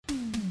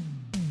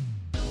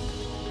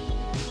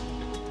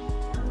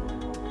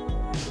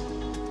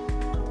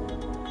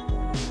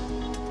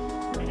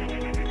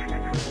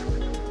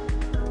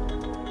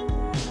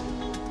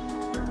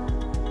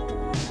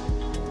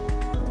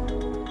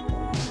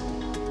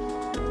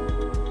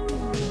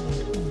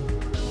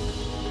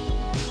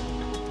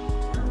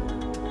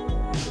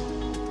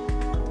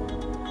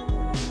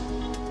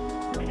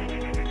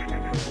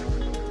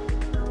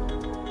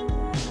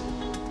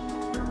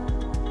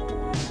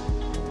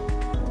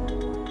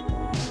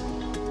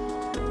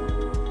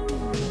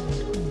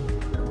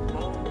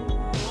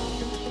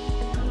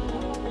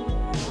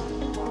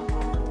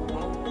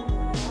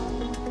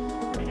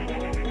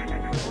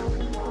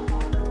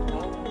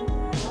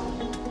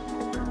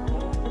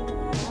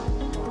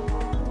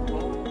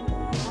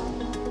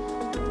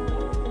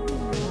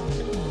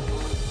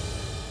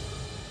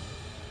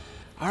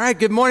right,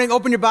 good morning.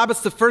 Open your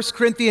Bibles to 1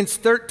 Corinthians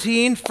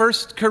 13. 1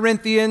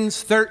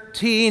 Corinthians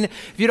 13.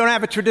 If you don't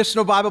have a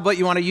traditional Bible but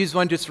you want to use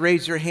one, just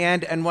raise your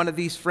hand and one of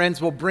these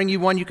friends will bring you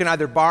one. You can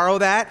either borrow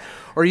that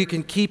or you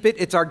can keep it.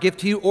 It's our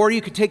gift to you. Or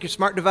you can take your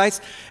smart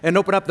device and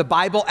open up the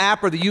Bible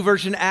app or the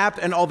YouVersion app,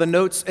 and all the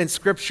notes and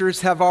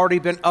scriptures have already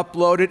been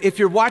uploaded. If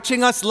you're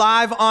watching us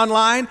live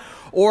online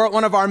or at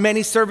one of our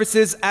many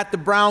services at the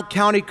Brown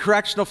County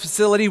Correctional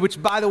Facility,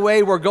 which, by the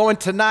way, we're going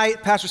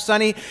tonight. Pastor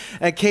Sonny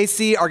and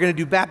Casey are going to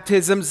do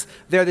baptisms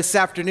there this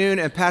afternoon,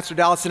 and Pastor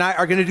Dallas and I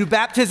are going to do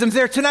baptisms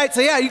there tonight.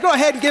 So yeah, you go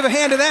ahead and give a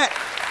hand to that.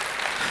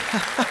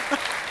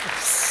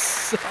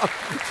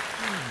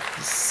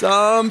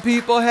 Some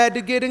people had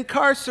to get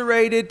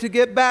incarcerated to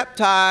get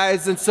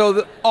baptized, and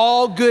so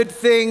all good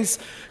things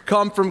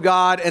come from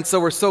God, and so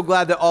we're so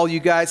glad that all you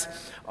guys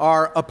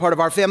are a part of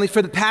our family.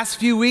 For the past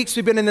few weeks,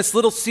 we've been in this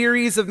little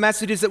series of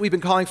messages that we've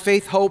been calling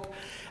Faith, Hope,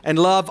 and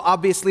Love.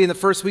 Obviously, in the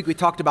first week, we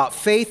talked about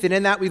faith, and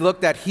in that, we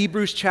looked at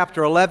Hebrews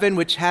chapter 11,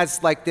 which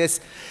has like this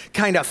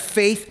kind of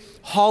faith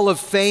hall of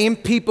fame,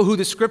 people who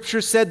the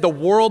scripture said the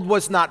world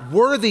was not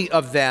worthy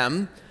of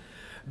them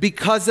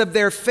because of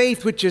their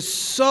faith, which is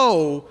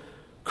so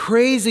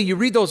crazy. You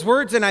read those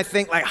words, and I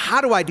think, like,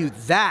 how do I do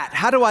that?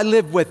 How do I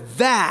live with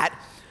that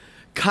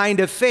kind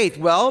of faith?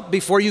 Well,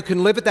 before you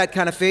can live with that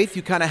kind of faith,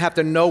 you kind of have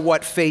to know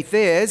what faith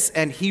is.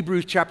 And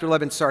Hebrews chapter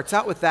 11 starts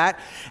out with that.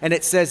 And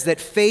it says that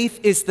faith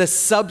is the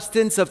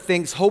substance of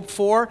things hoped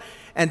for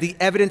and the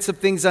evidence of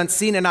things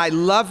unseen. And I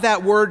love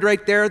that word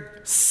right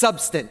there,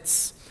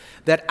 substance.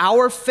 That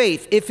our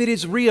faith, if it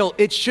is real,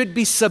 it should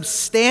be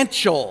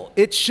substantial.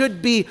 It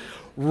should be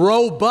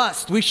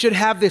robust. We should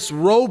have this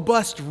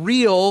robust,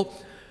 real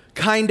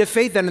kind of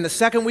faith. And in the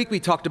second week, we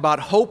talked about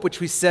hope, which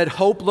we said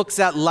hope looks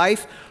at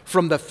life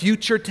from the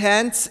future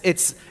tense.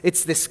 It's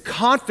this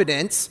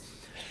confidence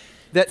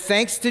that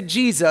thanks to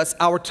Jesus,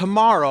 our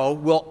tomorrow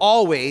will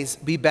always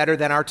be better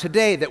than our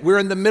today. That we're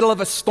in the middle of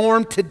a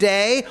storm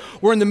today.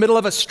 We're in the middle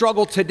of a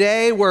struggle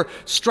today. We're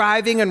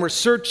striving and we're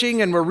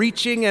searching and we're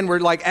reaching, and we're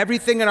like,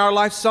 everything in our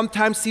life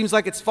sometimes seems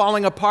like it's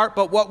falling apart.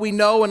 But what we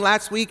know, and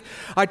last week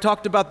I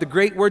talked about the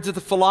great words of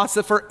the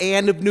philosopher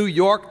Anne of New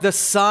York, the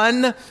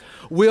sun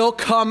will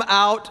come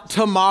out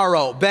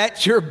tomorrow.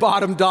 Bet your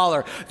bottom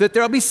dollar that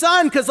there'll be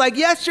sun, because like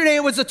yesterday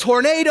it was a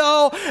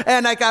tornado,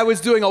 and like I was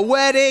doing a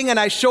wedding and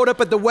I showed up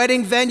at the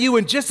wedding venue,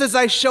 and just as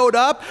I showed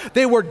up,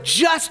 they were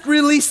just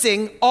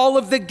releasing all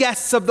of the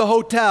guests of the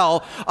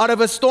hotel out of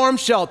a storm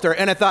shelter.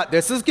 And I thought,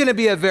 this is gonna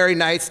be a very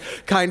nice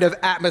kind of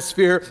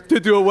atmosphere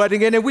to do a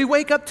wedding in. And we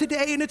wake up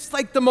today and it's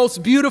like the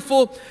most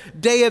beautiful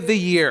day of the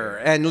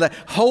year. And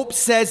hope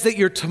says that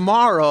your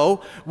tomorrow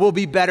will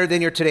be better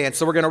than your today. And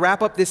so we're gonna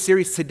wrap up this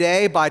series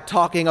today by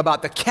talking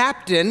about the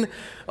captain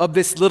of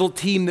this little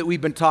team that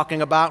we've been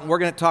talking about. And we're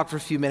going to talk for a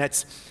few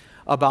minutes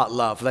about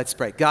love. Let's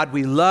pray. God,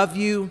 we love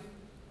you.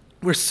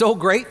 We're so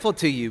grateful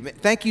to you.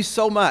 Thank you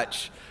so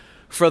much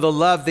for the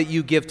love that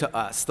you give to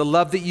us. The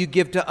love that you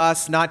give to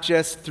us, not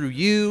just through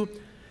you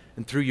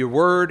and through your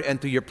word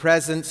and through your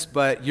presence,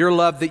 but your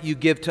love that you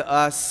give to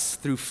us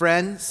through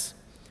friends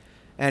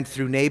and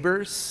through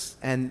neighbors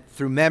and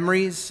through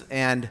memories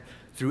and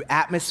through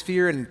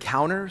atmosphere and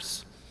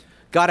encounters.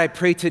 God, I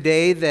pray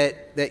today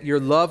that your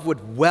love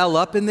would well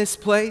up in this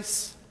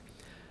place,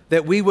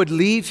 that we would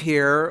leave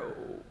here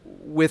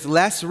with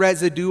less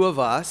residue of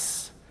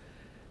us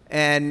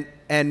and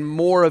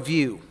more of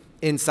you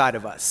inside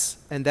of us,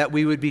 and that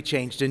we would be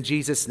changed. In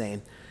Jesus'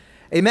 name,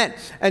 amen.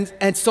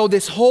 And so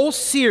this whole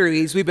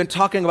series, we've been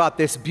talking about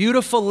this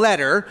beautiful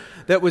letter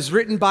that was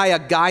written by a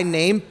guy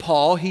named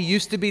Paul. He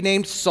used to be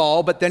named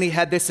Saul, but then he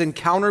had this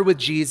encounter with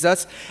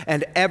Jesus,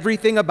 and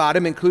everything about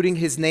him, including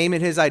his name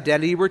and his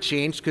identity, were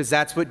changed, because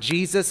that's what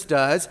Jesus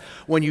does.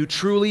 When you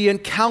truly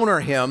encounter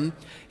him,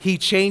 he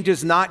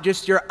changes not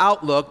just your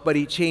outlook, but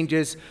he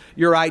changes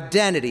your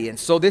identity. And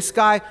so this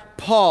guy,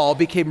 Paul,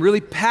 became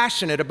really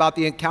passionate about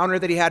the encounter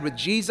that he had with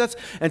Jesus.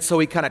 And so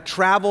he kind of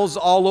travels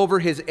all over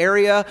his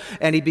area,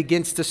 and he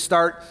begins to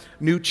start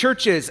new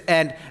churches.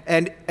 And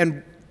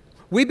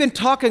we've been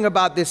talking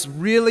about this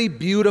really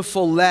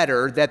beautiful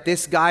letter that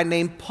this guy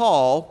named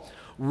Paul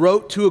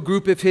wrote to a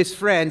group of his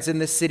friends in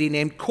the city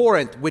named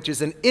Corinth, which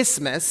is an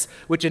isthmus,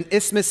 which an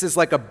isthmus is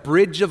like a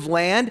bridge of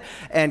land.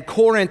 And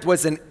Corinth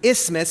was an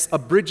isthmus, a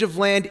bridge of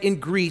land in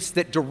Greece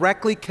that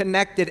directly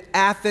connected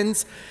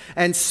Athens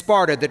and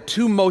Sparta, the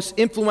two most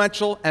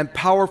influential and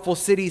powerful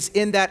cities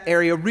in that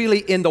area, really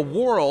in the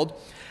world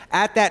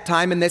at that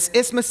time. And this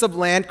isthmus of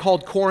land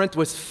called Corinth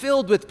was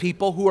filled with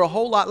people who were a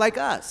whole lot like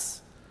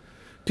us.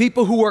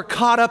 People who were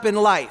caught up in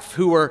life,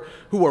 who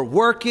were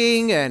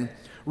working and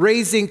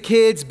raising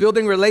kids,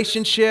 building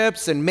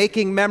relationships and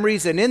making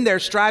memories, and in their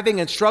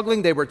striving and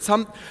struggling, they were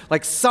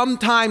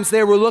sometimes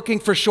they were looking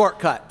for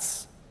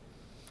shortcuts.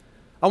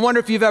 I wonder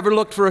if you've ever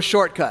looked for a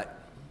shortcut.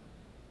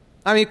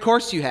 I mean, of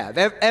course you have.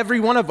 Every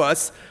one of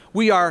us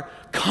We are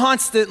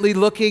constantly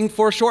looking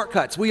for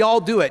shortcuts. We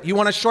all do it. You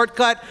want a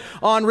shortcut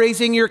on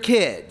raising your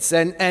kids.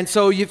 And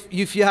so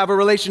if you have a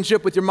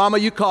relationship with your mama,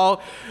 you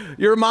call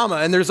your mama,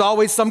 and there's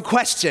always some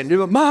question.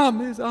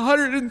 Mom, it's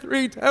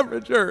 103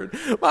 temperature.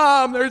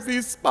 Mom, there's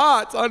these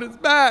spots on his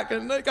back,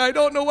 and like I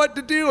don't know what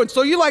to do. And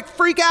so you like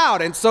freak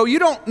out. And so you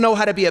don't know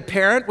how to be a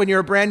parent when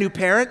you're a brand new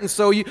parent. And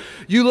so you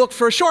look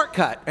for a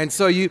shortcut. And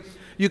so you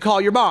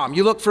call your mom.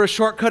 You look for a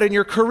shortcut in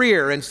your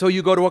career, and so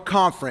you go to a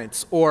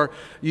conference or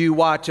you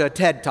watch a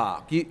TED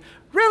Talk.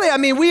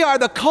 We are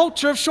the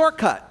culture of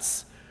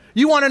shortcuts.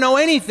 You want to know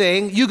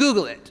anything, you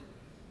Google it.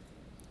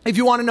 If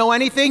you want to know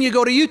anything, you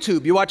go to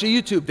YouTube. You watch a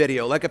YouTube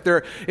video. Like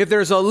if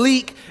there's a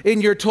leak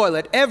in your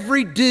toilet,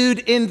 every dude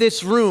in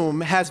this room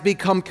has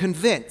become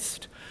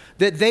convinced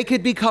that they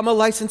could become a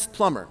licensed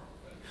plumber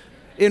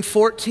in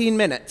 14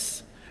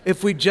 minutes.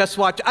 If we just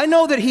watch, I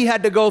know that he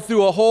had to go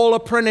through a whole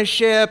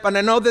apprenticeship, and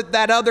I know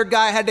that other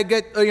guy had to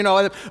get,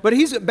 but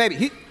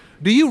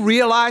do you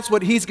realize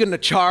what he's going to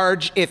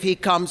charge if he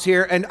comes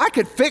here? And I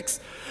could fix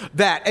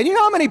that. And you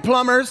know how many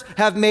plumbers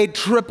have made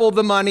triple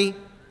the money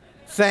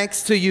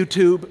thanks to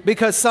YouTube?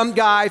 Because some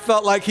guy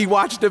felt like he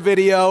watched a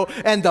video,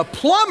 and the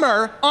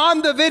plumber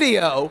on the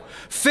video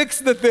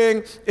fixed the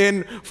thing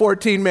in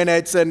 14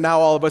 minutes, and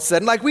now all of a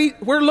sudden,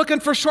 we're looking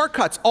for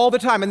shortcuts all the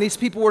time, and these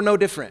people were no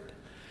different.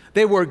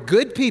 They were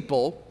good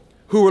people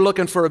who were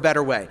looking for a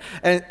better way.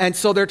 And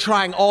so they're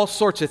trying all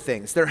sorts of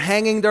things. They're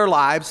hanging their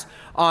lives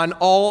on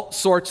all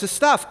sorts of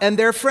stuff. And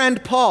their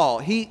friend Paul,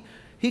 he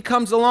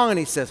comes along and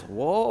he says,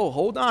 whoa,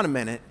 hold on a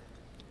minute.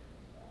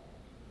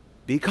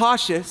 Be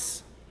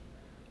cautious.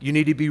 You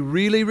need to be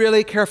really,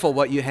 really careful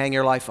what you hang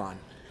your life on.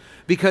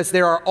 Because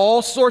there are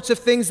all sorts of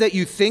things that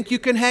you think you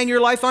can hang your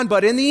life on,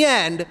 but in the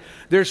end,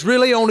 there's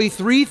really only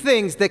 3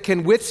 things that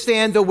can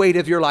withstand the weight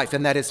of your life,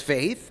 and that is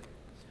faith,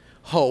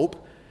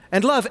 hope,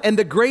 and love. And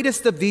the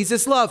greatest of these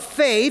is love.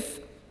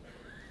 Faith,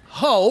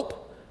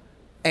 hope,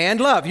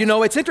 and love. You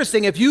know, it's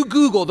interesting. If you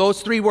Google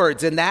those 3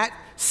 words in that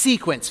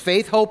sequence,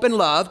 faith, hope, and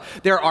love,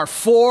 there are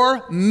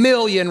 4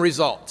 million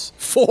results.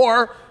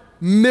 4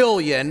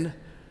 million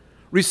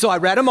results. So I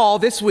read them all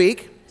this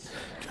week.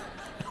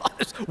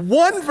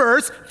 1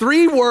 verse,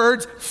 3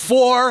 words,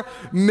 4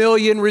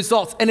 million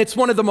results. And it's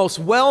one of the most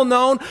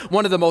well-known,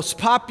 one of the most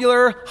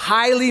popular,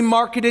 highly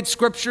marketed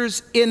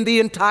scriptures in the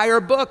entire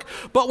book.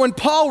 But when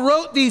Paul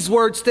wrote these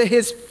words to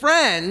his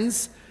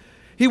friends,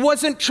 he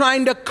wasn't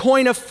trying to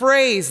coin a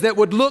phrase that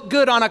would look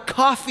good on a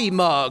coffee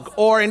mug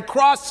or in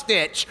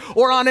cross-stitch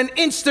or on an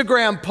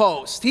Instagram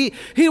post. He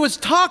was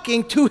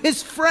talking to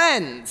his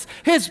friends,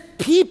 his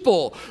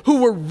people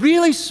who were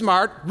really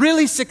smart,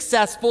 really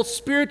successful,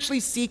 spiritually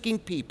seeking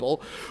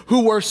people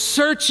who were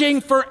searching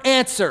for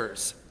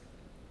answers.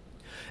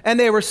 And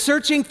they were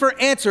searching for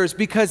answers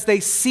because they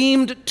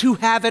seemed to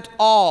have it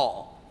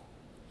all.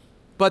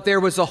 But there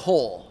was a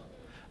hole.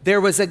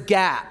 There was a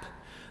gap.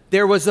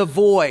 There was a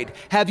void.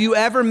 Have you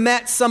ever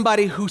met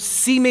somebody who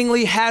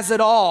seemingly has it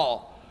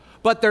all,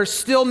 but they're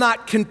still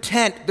not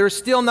content, they're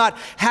still not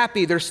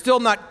happy, they're still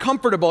not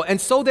comfortable?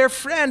 And so their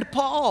friend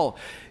Paul,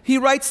 he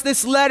writes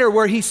this letter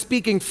where he's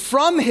speaking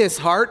from his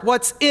heart,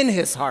 what's in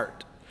his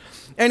heart.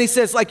 And he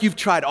says, you've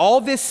tried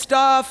all this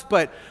stuff,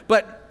 but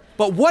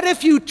what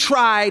if you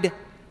tried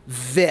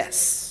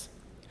this?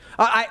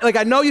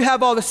 I know you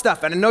have all this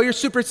stuff, and I know you're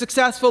super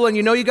successful, and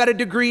you know you got a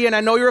degree, and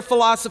I know you're a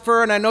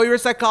philosopher, and I know you're a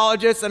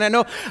psychologist, and I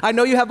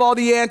know you have all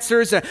the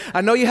answers, and I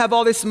know you have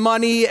all this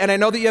money, and I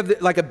know that you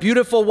have a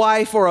beautiful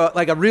wife or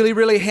a really,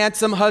 really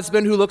handsome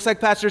husband who looks like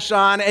Pastor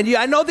Sean, and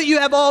I know that you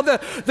have all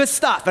the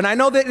stuff, and I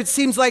know that it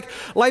seems like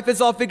life is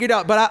all figured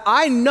out, but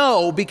I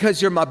know,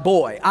 because you're my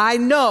boy, I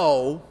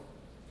know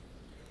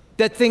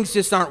that things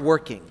just aren't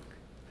working.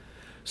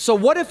 So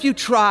what if you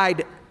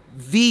tried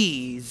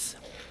these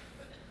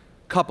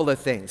couple of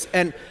things?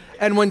 And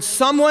when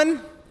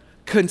someone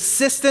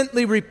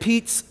consistently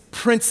repeats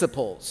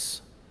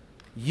principles,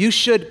 you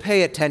should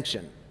pay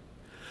attention.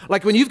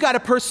 Like when you've got a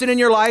person in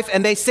your life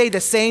and they say the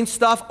same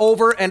stuff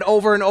over and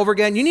over and over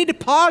again, you need to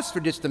pause for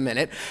just a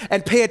minute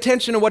and pay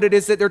attention to what it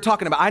is that they're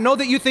talking about. I know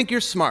that you think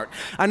you're smart.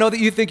 I know that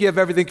you think you have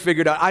everything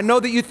figured out. I know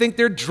that you think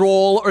they're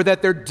droll or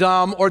that they're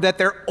dumb or that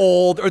they're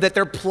old or that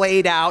they're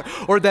played out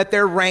or that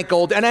they're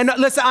rankled. And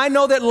I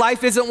know that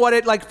life isn't what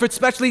it, for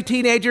especially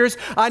teenagers,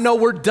 I know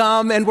we're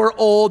dumb and we're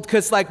old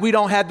because we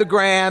don't have the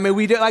gram and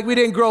we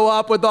didn't grow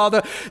up with all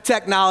the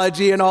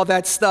technology and all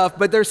that stuff.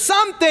 But there's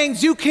some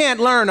things you can't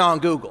learn on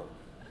Google.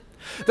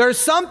 There's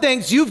some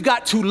things you've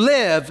got to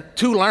live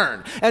to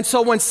learn. And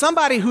so when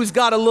somebody who's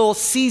got a little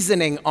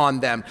seasoning on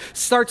them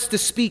starts to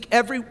speak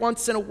every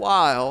once in a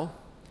while,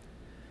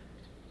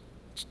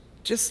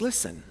 just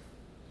listen.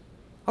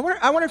 I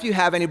wonder if you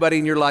have anybody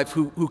in your life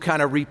who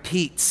kind of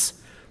repeats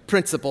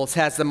principles,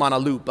 has them on a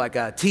loop, like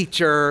a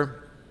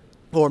teacher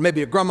or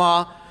maybe a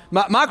grandma.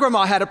 My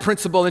grandma had a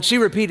principle and she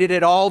repeated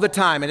it all the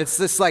time. And it's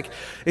just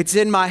it's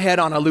in my head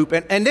on a loop.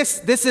 And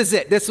this is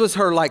it. This was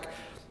her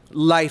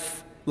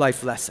life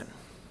lesson.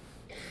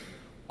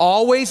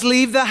 Always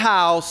leave the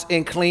house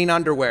in clean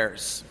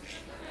underwears.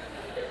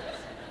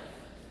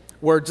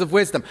 Words of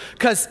wisdom.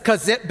 Because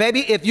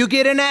baby, if you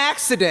get in an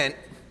accident,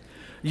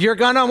 you're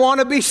going to want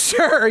to be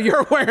sure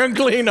you're wearing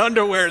clean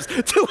underwears.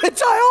 To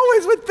which I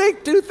always would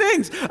think two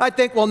things. I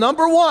think, well,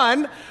 number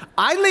one,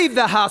 I leave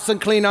the house in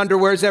clean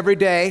underwears every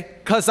day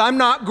because I'm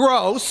not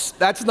gross.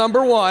 That's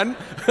number one.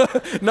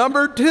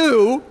 Number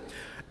two,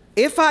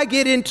 if I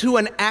get into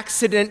an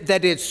accident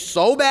that is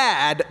so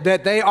bad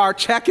that they are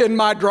checking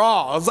my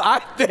drawers, I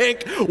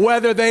think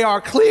whether they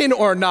are clean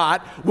or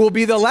not will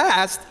be the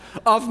last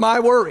of my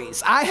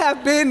worries. I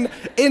have been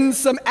in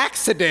some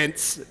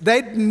accidents.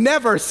 They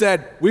never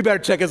said, we better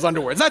check his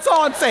underwears. That's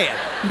all I'm saying.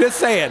 I'm just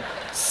saying.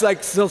 It's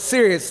like, so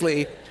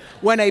seriously,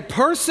 when a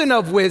person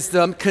of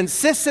wisdom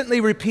consistently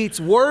repeats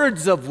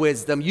words of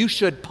wisdom, you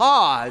should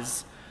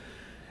pause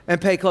and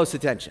pay close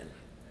attention.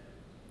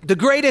 The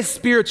greatest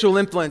spiritual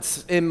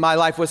influence in my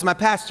life was my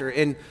pastor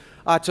in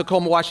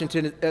Tacoma,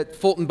 Washington, at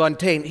Fulton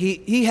Buntain.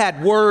 He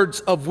had words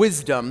of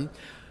wisdom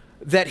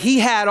that he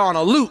had on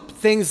a loop.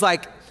 Things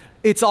like,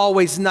 it's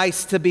always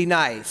nice to be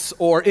nice.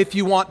 Or if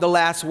you want the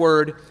last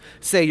word,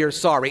 say you're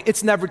sorry.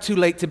 It's never too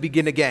late to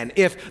begin again.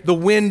 If the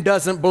wind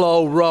doesn't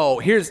blow, row.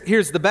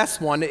 Here's the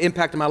best one that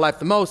impacted my life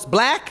the most.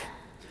 Black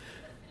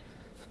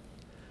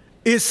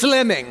is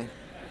slimming.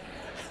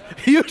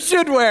 You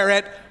should wear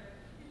it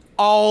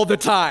all the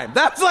time.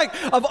 That's like,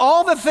 of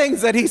all the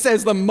things that he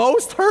says, the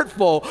most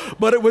hurtful,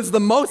 but it was the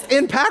most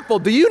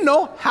impactful. Do you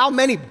know how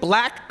many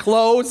black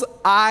clothes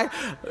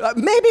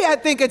maybe I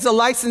think it's a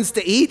license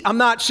to eat, I'm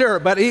not sure,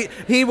 but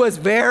he was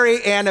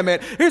very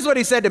animate. Here's what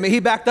he said to me. He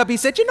backed up, he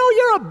said,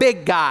 you're a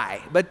big guy,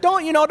 but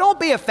don't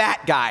be a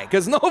fat guy,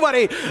 because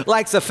nobody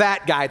likes a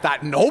fat guy. I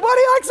thought,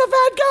 nobody likes a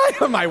fat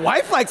guy? My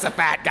wife likes a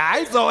fat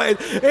guy. So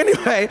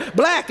anyway,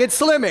 black,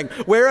 it's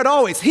slimming. Wear it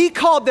always. He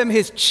called them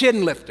his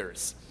chin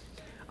lifters.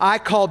 I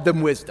called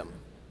them wisdom.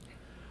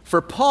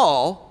 For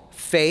Paul,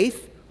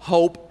 faith,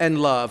 hope,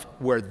 and love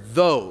were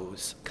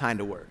those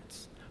kind of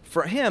words.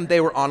 For him, they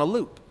were on a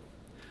loop.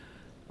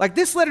 Like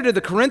this letter to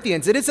the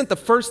Corinthians, it isn't the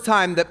first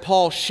time that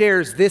Paul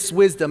shares this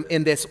wisdom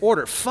in this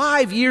order.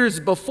 5 years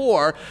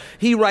before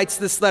he writes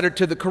this letter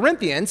to the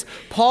Corinthians,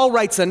 Paul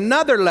writes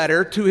another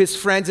letter to his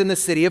friends in the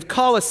city of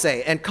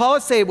Colossae. And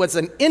Colossae was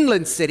an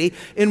inland city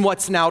in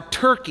what's now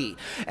Turkey.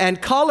 And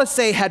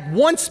Colossae had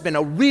once been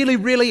a really,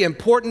 really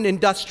important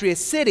industrious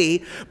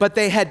city, but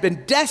they had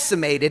been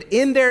decimated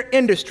in their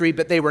industry,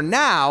 but they were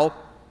now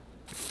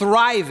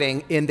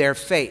thriving in their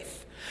faith.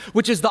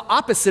 Which is the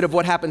opposite of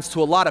what happens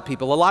to a lot of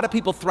people. A lot of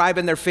people thrive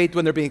in their faith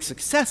when they're being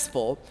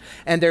successful,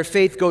 and their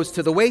faith goes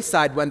to the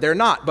wayside when they're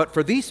not. But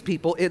for these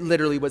people, it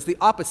literally was the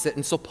opposite.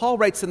 And so Paul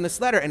writes in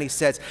this letter, and he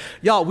says,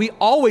 y'all, we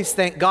always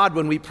thank God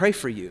when we pray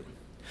for you,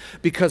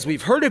 because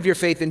we've heard of your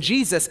faith in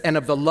Jesus and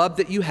of the love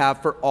that you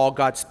have for all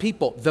God's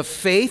people. The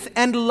faith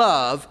and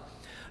love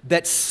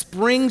that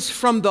springs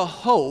from the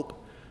hope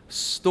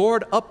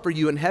stored up for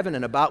you in heaven,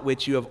 and about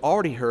which you have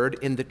already heard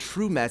in the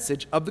true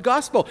message of the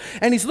gospel.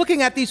 And he's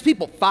looking at these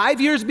people 5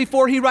 years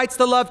before he writes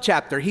the love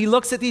chapter. He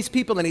looks at these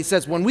people and he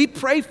says, when we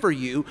pray for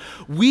you,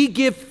 we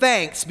give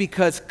thanks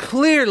because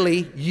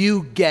clearly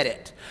you get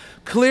it.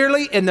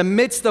 Clearly, in the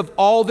midst of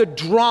all the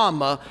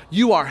drama,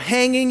 you are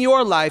hanging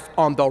your life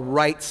on the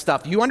right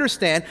stuff. You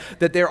understand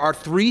that there are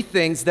three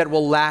things that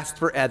will last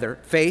forever: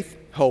 faith,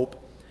 hope,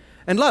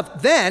 and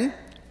love. Then,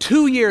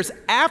 2 years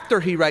after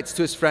he writes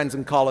to his friends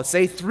in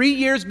Colossae, 3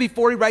 years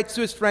before he writes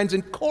to his friends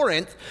in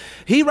Corinth,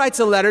 he writes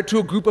a letter to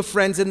a group of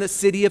friends in the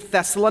city of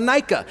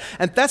Thessalonica.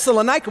 And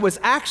Thessalonica was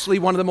actually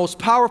one of the most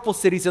powerful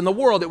cities in the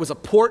world. It was a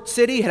port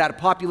city. It had a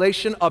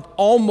population of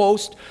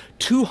almost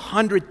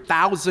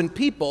 200,000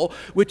 people,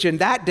 which in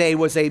that day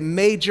was a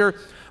major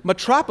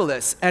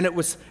metropolis. And it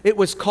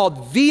was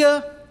called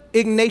Via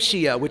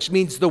Egnatia, which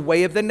means the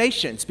way of the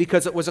nations,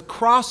 because it was a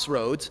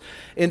crossroads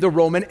in the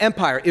Roman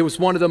Empire. It was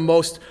one of the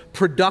most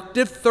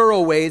productive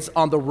thoroughways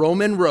on the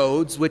Roman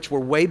roads, which were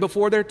way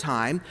before their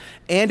time,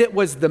 and it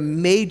was the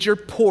major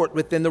port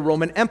within the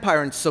Roman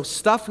Empire. And so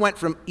stuff went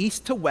from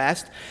east to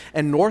west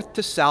and north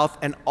to south,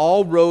 and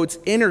all roads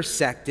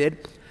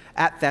intersected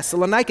at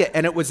Thessalonica,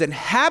 and it was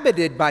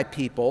inhabited by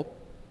people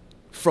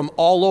from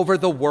all over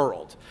the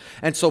world.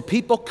 And so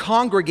people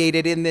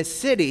congregated in this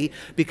city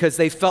because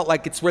they felt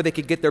like it's where they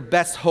could get their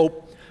best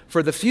hope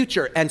for the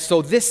future. And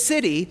so this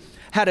city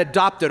had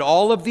adopted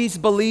all of these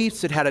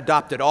beliefs, it had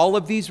adopted all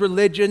of these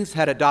religions,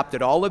 had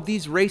adopted all of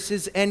these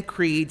races and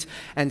creeds,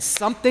 and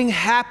something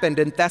happened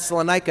in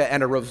Thessalonica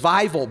and a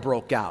revival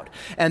broke out.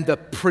 And the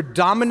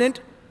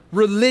predominant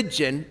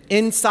religion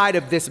inside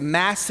of this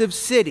massive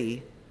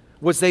city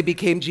was they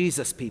became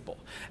Jesus people.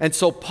 And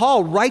so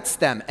Paul writes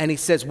them and he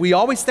says, we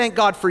always thank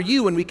God for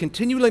you, and we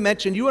continually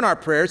mention you in our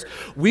prayers.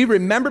 We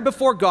remember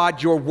before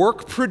God your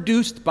work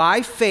produced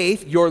by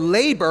faith, your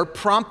labor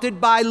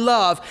prompted by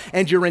love,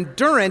 and your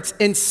endurance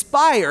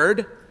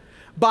inspired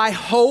by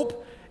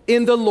hope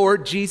in the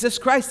Lord Jesus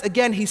Christ.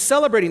 Again, he's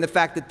celebrating the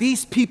fact that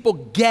these people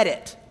get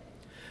it.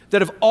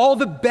 That of all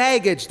the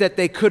baggage that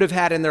they could have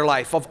had in their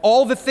life, of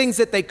all the things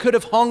that they could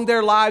have hung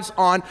their lives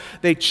on,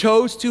 they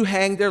chose to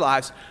hang their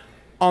lives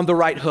on the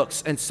right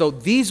hooks. And so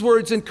these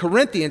words in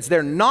Corinthians,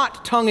 they're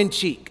not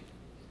tongue-in-cheek.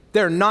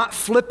 They're not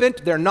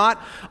flippant. They're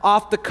not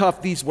off the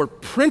cuff. These were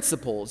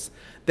principles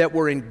that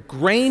were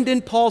ingrained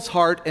in Paul's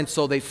heart, and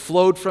so they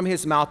flowed from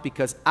his mouth,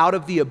 because out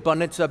of the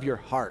abundance of your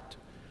heart,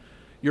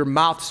 your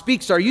mouth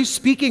speaks. Are you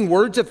speaking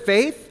words of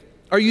faith?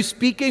 Are you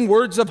speaking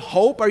words of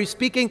hope? Are you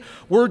speaking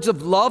words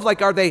of love?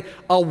 Like, are they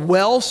a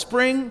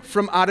wellspring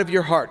from out of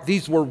your heart?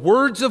 These were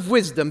words of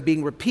wisdom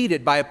being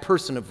repeated by a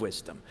person of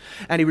wisdom.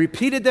 And he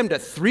repeated them to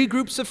 3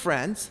 groups of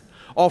friends,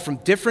 all from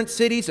different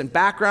cities and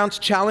backgrounds,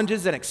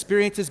 challenges and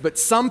experiences. But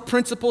some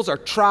principles are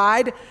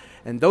tried,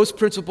 and those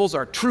principles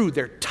are true.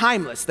 They're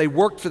timeless. They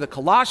worked for the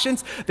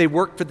Colossians. They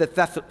worked for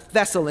the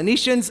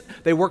Thessalonians.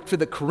 They worked for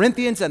the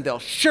Corinthians, and they'll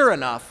sure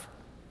enough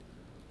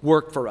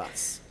work for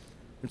us.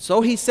 And so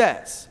he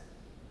says,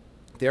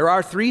 there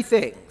are 3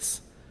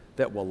 things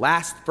that will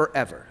last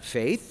forever: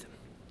 faith,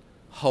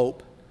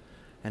 hope,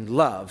 and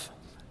love.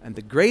 And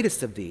the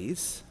greatest of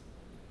these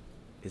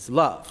is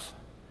love.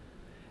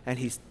 And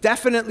he's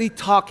definitely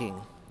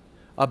talking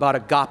about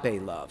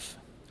agape love.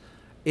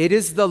 It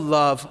is the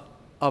love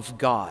of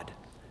God.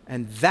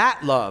 And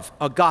that love,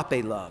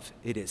 agape love,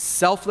 it is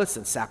selfless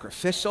and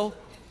sacrificial.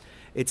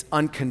 It's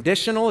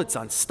unconditional, it's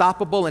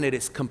unstoppable, and it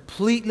is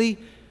completely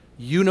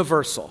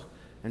universal.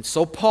 And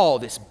so Paul,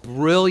 this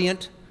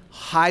brilliant,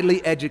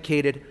 highly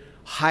educated,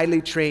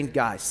 highly trained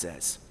guy,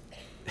 says,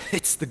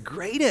 it's the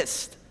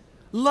greatest.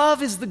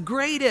 Love is the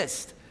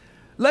greatest.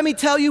 Let me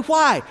tell you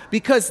why.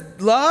 Because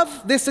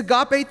love, this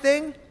agape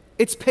thing,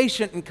 it's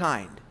patient and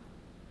kind.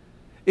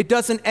 It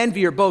doesn't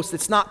envy or boast.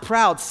 It's not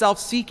proud,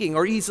 self-seeking,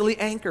 or easily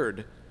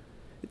anchored.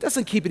 It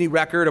doesn't keep any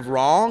record of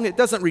wrong. It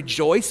doesn't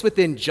rejoice with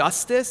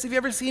injustice. Have you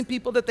ever seen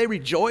people that they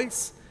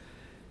rejoice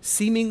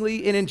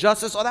seemingly in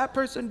injustice? Oh, that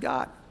person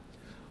got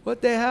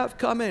what they have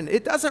coming.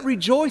 It doesn't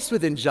rejoice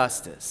with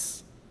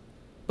injustice.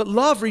 But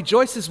love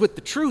rejoices with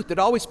the truth. It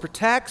always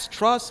protects,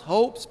 trusts,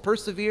 hopes,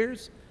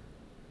 perseveres.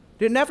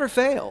 It never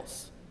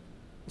fails.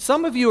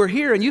 Some of you are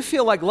here and you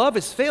feel like love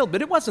has failed,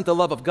 but it wasn't the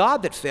love of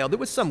God that failed. It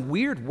was some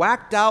weird,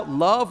 whacked out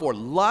love or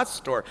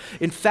lust or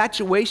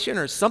infatuation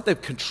or something,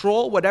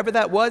 control, whatever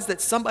that was, that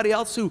somebody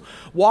else who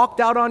walked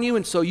out on you.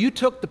 And so you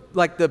took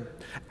the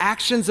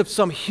actions of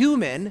some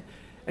human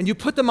and you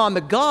put them on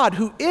the God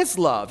who is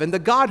love, and the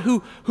God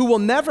who will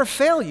never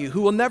fail you,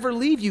 who will never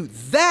leave you.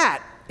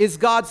 That is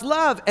God's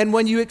love. And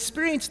when you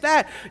experience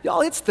that,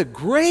 y'all, it's the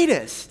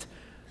greatest.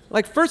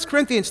 Like 1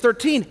 Corinthians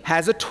 13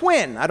 has a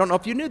twin. I don't know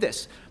if you knew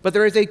this, but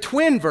there is a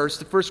twin verse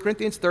to 1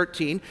 Corinthians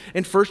 13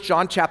 and 1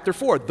 John chapter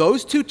 4.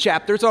 Those 2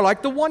 chapters are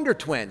like the Wonder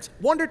Twins.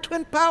 Wonder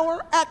Twin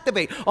power,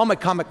 activate. All my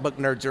comic book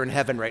nerds are in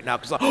heaven right now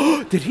because,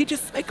 oh, did he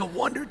just make a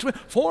Wonder Twin?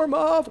 Form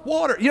of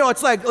water. You know,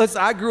 it's like,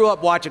 listen, I grew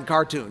up watching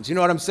cartoons. You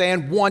know what I'm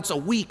saying? Once a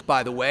week,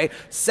 by the way.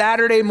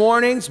 Saturday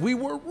mornings, we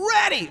were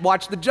ready.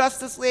 Watch the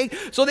Justice League.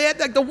 So they had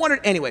like the Wonder.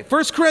 Anyway,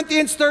 1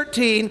 Corinthians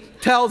 13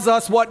 tells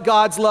us what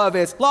God's love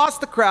is.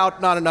 Lost the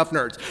crowd, not enough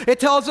nerds. It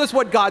tells us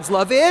what God's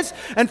love is,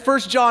 and 1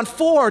 John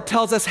 4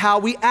 tells us how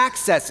we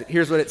access it.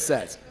 Here's what it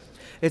says.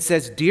 It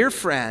says, "Dear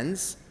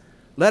friends,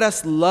 let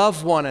us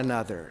love one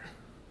another,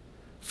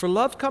 for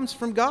love comes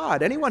from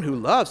God. Anyone who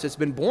loves has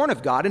been born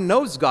of God and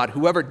knows God.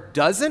 Whoever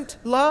doesn't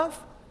love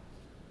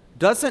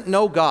doesn't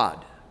know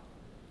God,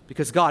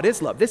 because God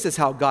is love. This is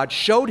how God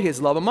showed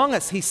his love among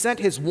us. He sent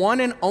his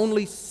one and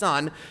only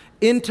Son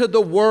into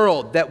the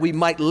world that we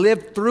might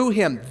live through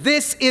him.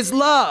 This is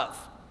love.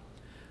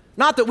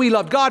 Not that we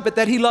loved God, but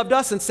that he loved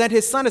us and sent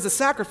his Son as a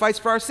sacrifice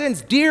for our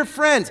sins. Dear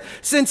friends,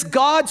 since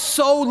God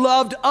so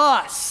loved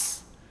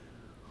us,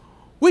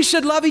 we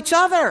should love each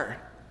other.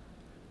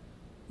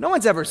 No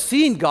one's ever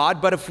seen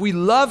God, but if we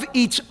love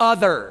each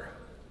other,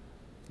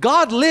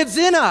 God lives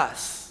in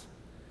us.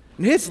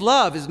 And his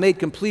love is made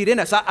complete in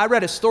us." I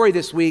read a story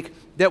this week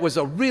that was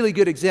a really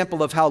good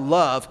example of how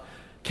love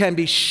can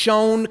be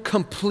shown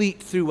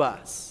complete through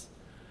us.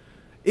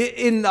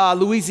 In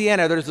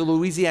Louisiana, there's a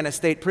Louisiana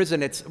State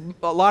Prison. It's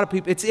a lot of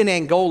people. It's in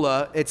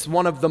Angola. It's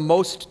one of the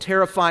most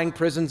terrifying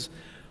prisons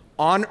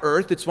on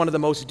earth. It's one of the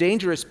most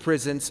dangerous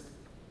prisons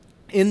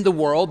in the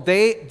world.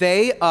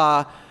 They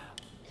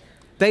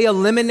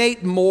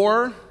eliminate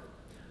more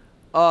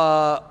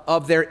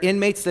of their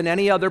inmates than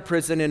any other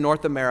prison in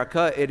North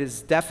America. It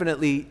is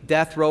definitely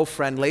death row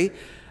friendly,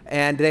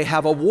 and they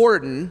have a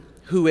warden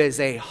who is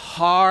a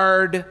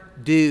hard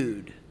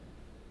dude,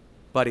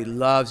 but he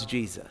loves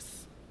Jesus.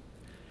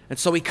 And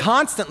so he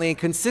constantly and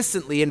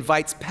consistently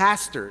invites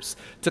pastors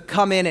to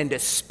come in and to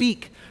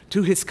speak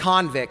to his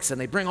convicts. And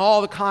they bring all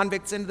the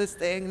convicts into this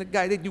thing. And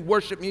they do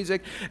worship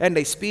music and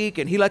they speak.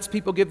 And he lets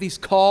people give these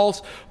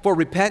calls for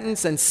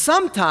repentance. And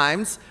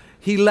sometimes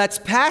he lets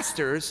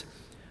pastors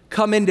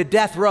come into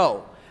death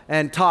row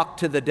and talk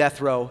to the death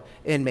row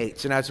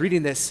inmates. And I was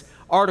reading this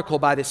article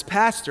by this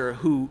pastor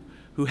who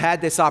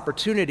had this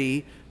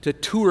opportunity to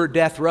tour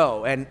death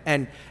row.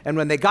 And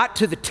when they got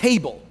to the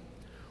table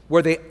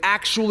where they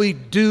actually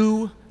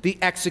do the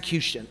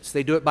executions,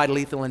 they do it by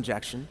lethal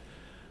injection,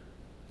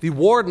 the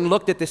warden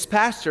looked at this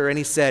pastor and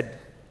he said,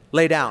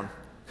 "Lay down."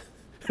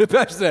 The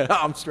pastor said, "Oh,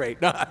 I'm straight.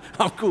 No,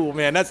 I'm cool,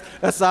 man. That's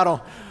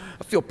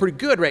I feel pretty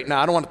good right now.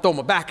 I don't want to throw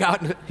my back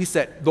out. He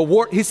said, the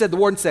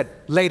warden said,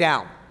 lay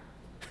down.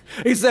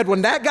 He said,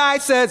 when that guy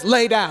says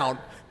lay down,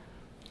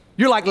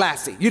 you're like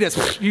Lassie. You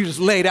just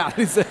lay down.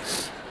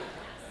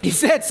 He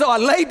said, so I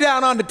laid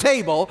down on the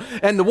table,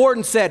 and the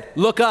warden said,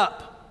 look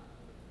up.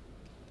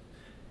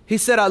 He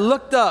said, I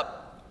looked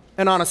up,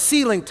 and on a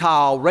ceiling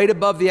tile right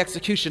above the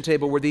execution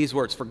table were these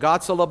words, for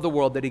God so loved the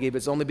world that he gave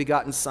his only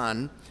begotten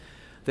Son,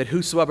 that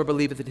whosoever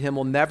believeth in him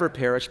will never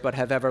perish but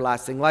have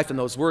everlasting life. And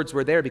those words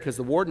were there because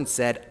the warden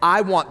said, I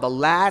want the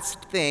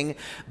last thing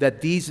that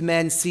these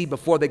men see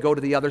before they go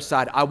to the other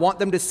side. I want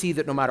them to see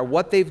that no matter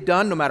what they've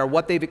done, no matter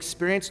what they've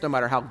experienced, no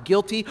matter how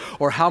guilty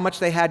or how much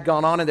they had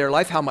gone on in their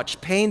life, how much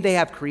pain they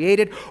have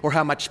created or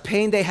how much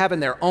pain they have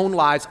in their own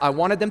lives, I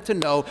wanted them to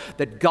know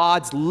that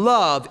God's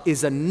love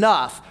is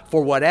enough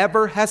for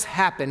whatever has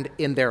happened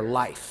in their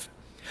life.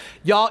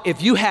 Y'all,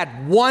 if you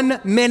had 1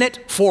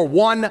 minute for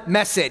one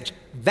message,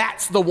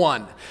 that's the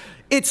one.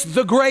 It's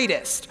the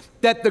greatest,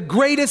 that the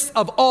greatest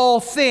of all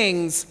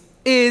things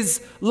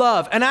is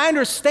love. And I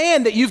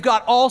understand that you've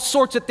got all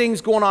sorts of things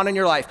going on in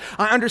your life.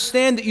 I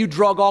understand that you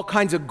drug all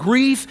kinds of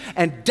grief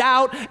and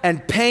doubt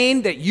and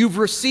pain that you've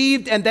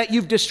received and that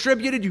you've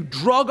distributed. You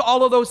drug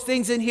all of those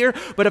things in here.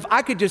 But if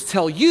I could just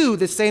tell you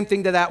the same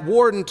thing that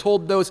warden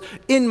told those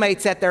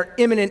inmates at their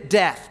imminent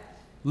death,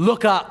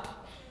 look up.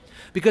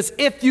 Because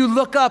if you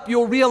look up,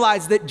 you'll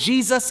realize that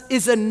Jesus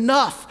is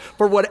enough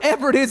for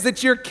whatever it is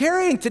that you're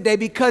carrying today,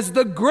 because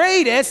the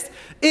greatest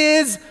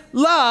is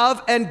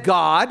love and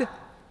God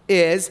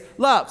is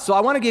love. So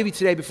I want to give you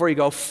today, before you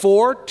go,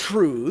 4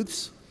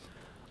 truths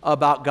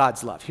about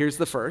God's love. Here's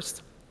the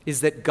first, is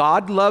that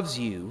God loves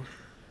you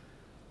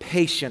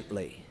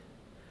patiently.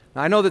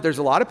 Now, I know that there's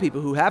a lot of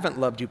people who haven't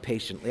loved you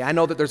patiently. I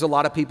know that there's a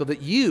lot of people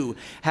that you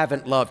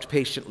haven't loved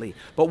patiently.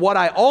 But what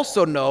I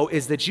also know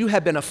is that you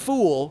have been a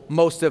fool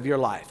most of your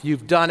life.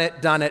 You've done it.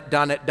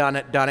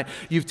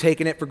 You've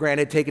taken it for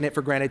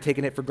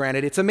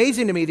granted. It's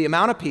amazing to me the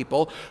amount of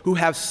people who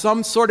have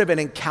some sort of an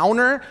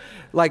encounter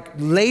like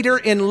later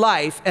in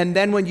life, and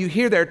then when you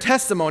hear their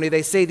testimony,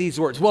 they say these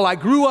words, well, I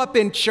grew up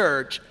in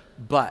church,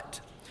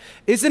 but...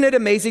 Isn't it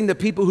amazing the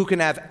people who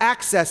can have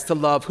access to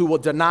love who will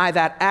deny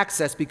that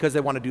access because they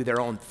want to do their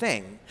own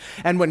thing?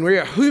 And when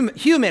we're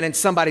human and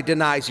somebody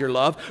denies your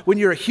love, when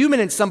you're a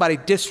human and somebody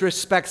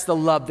disrespects the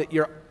love that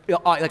you're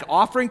like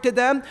offering to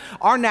them,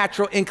 our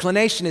natural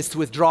inclination is to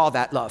withdraw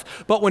that love.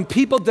 But when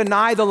people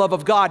deny the love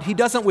of God, he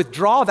doesn't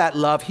withdraw that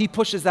love, he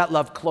pushes that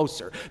love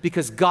closer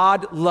because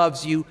God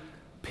loves you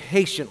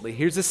patiently.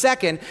 Here's the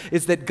second,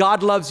 is that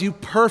God loves you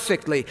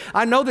perfectly.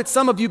 I know that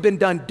some of you have been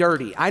done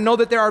dirty. I know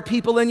that there are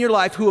people in your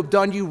life who have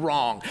done you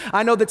wrong.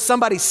 I know that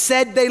somebody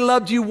said they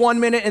loved you 1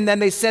 minute and then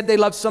they said they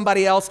loved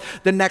somebody else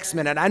the next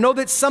minute. I know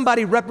that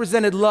somebody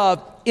represented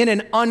love in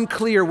an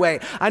unclear way.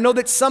 I know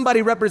that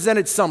somebody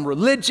represented some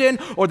religion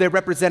or they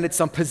represented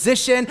some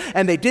position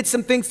and they did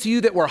some things to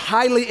you that were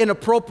highly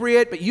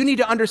inappropriate, but you need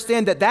to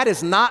understand that that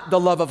is not the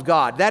love of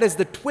God. That is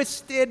the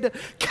twisted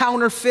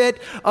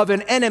counterfeit of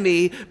an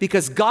enemy,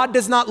 because God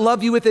does not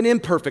love you with an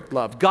imperfect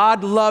love.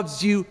 God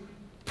loves you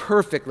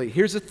perfectly.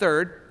 Here's the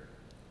third,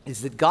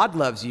 is that God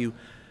loves you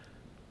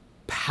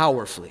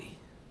powerfully.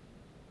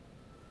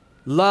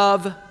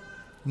 Love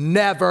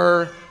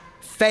never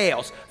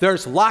fails.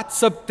 There's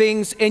lots of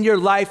things in your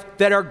life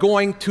that are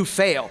going to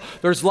fail.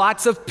 There's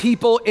lots of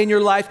people in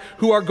your life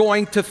who are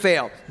going to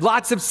fail.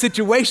 Lots of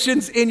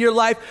situations in your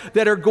life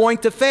that are going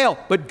to fail.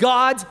 But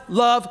God's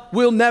love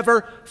will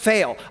never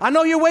fail. I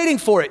know you're waiting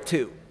for it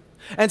to.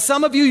 And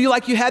some of you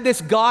had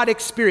this God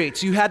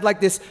experience. You had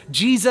like this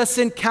Jesus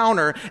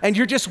encounter, and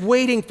you're just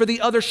waiting for the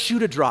other shoe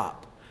to drop.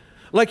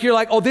 Like you're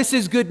like, oh, this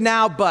is good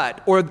now,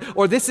 but, or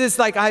this is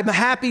like, I'm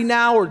happy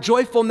now, or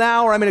joyful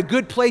now, or I'm in a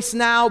good place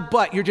now,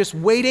 but you're just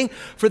waiting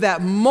for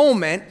that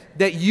moment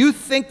that you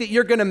think that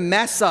you're going to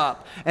mess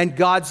up and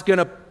God's going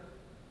to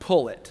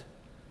pull it.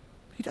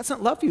 He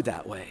doesn't love you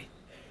that way.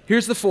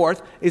 Here's the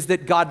fourth, is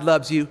that God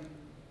loves you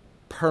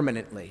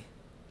permanently,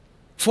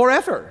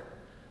 forever.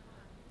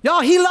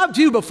 Y'all, he loved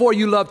you before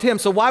you loved him,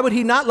 so why would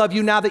he not love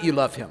you now that you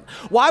love him?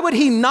 Why would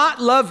he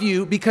not love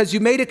you because you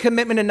made a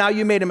commitment and now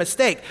you made a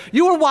mistake?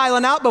 You were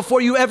wilding out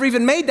before you ever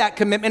even made that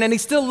commitment, and he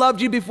still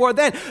loved you before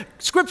then.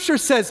 Scripture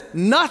says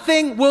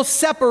nothing will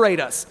separate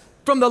us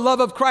from the love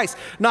of Christ.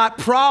 Not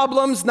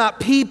problems, not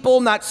people,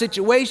 not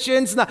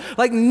situations,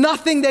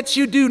 nothing that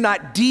you do,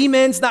 not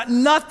demons,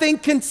 nothing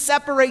can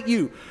separate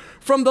you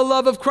from the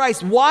love of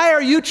Christ. Why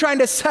are you trying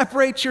to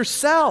separate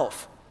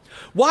yourself?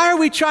 Why are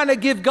we trying to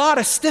give God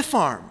a stiff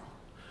arm?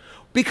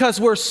 Because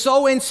we're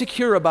so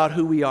insecure about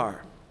who we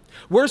are.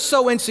 We're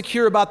so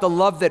insecure about the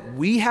love that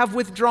we have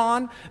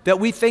withdrawn that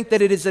we think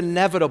that it is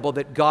inevitable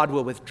that God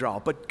will withdraw.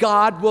 But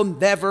God will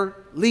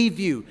never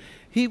leave you.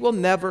 He will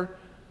never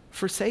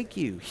forsake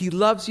you. He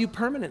loves you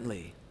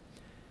permanently.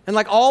 And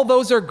all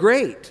those are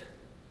great.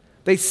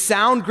 They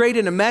sound great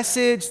in a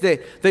message. They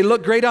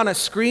look great on a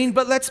screen.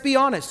 But let's be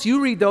honest.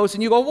 You read those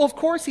and you go, well, of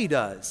course he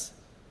does.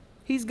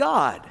 He's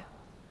God.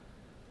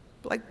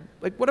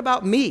 Like what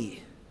about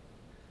me?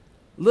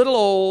 Little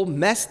old,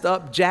 messed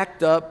up,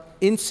 jacked up,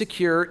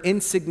 insecure,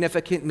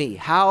 insignificant me.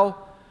 How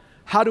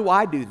do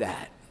I do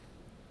that?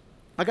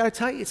 I got to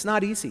tell you, it's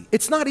not easy.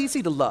 It's not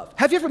easy to love.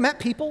 Have you ever met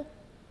people?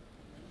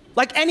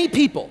 Like any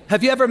people,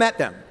 have you ever met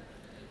them?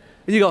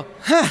 And you go,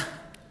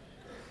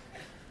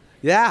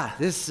 yeah,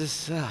 this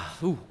is,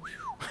 ooh.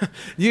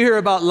 You hear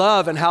about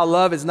love and how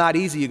love is not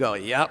easy. You go,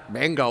 yep,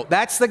 bingo.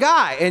 That's the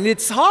guy. And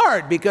it's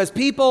hard because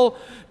people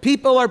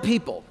are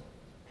people.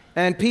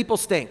 And people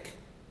stink.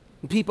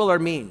 And people are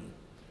mean.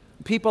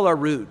 And people are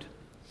rude.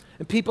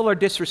 And people are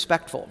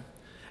disrespectful.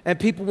 And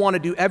people want to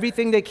do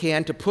everything they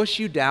can to push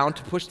you down,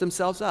 to push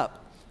themselves up.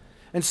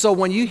 And so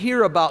when you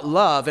hear about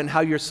love and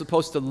how you're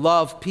supposed to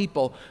love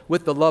people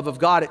with the love of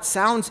God, it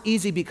sounds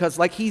easy because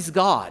like he's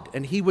God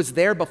and he was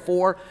there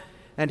before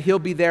and he'll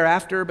be there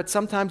after. But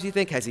sometimes you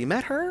think, has he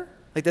met her?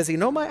 Like, does he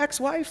know my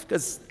ex-wife?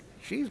 Because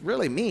she's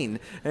really mean.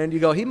 And you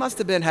go, he must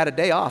have had a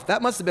day off.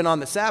 That must have been on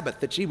the Sabbath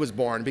that she was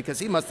born because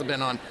he must have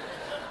been on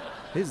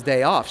his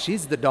day off.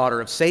 She's the daughter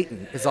of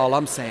Satan is all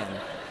I'm saying.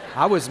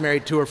 I was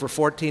married to her for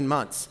 14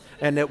 months.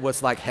 And it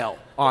was like hell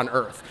on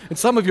earth. And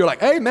some of you are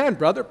like, amen,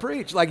 brother,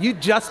 preach. Like you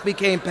just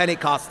became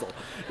Pentecostal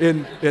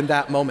in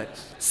that moment.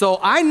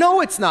 So I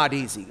know it's not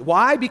easy.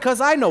 Why?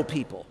 Because I know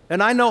people.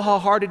 And I know how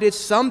hard it is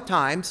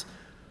sometimes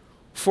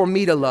for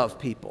me to love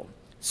people.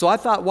 So I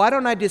thought, why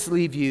don't I just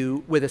leave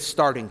you with a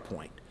starting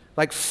point?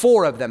 Like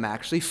 4 of them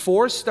actually,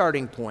 4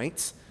 starting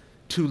points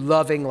to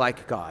loving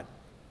like God.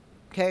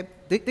 Okay?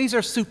 These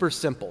are super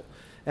simple.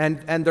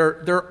 And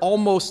they're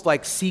almost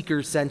like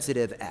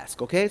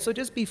seeker-sensitive-esque, okay? So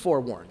just be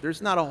forewarned.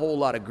 There's not a whole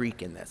lot of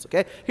Greek in this,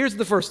 okay? Here's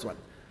the first one.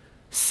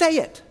 Say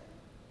it.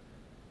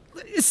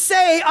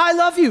 Say, I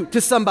love you to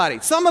somebody.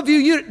 Some of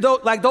you,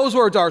 like those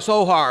words are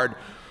so hard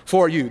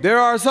for you. There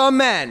are some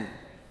men,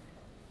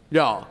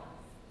 y'all,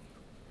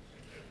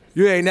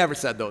 you ain't never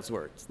said those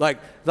words.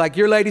 Like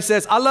your lady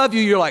says, I love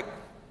you, you're like,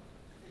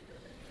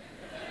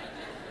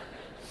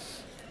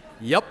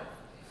 yep.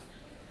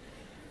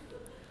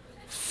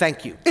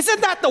 Thank you.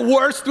 Isn't that the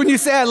worst when you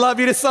say I love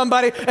you to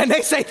somebody and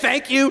they say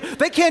thank you?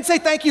 They can't say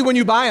thank you when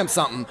you buy them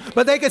something,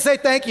 but they can say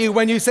thank you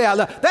when you say I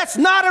love. That's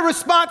not a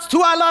response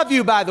to I love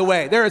you, by the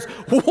way. There is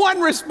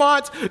one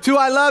response to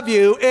I love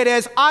you. It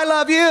is I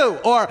love you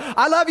or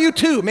I love you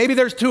too. Maybe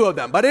there's 2 of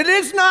them, but it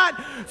is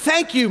not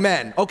thank you,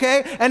 men,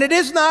 okay? And it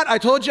is not I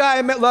told you I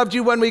loved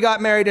you when we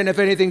got married and if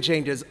anything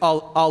changes,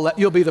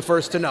 you'll be the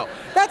first to know.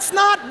 That's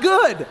not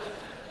good.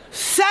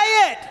 Say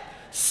it.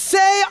 Say,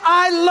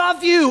 I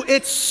love you.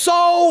 It's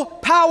so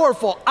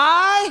powerful.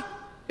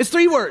 It's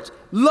 3 words.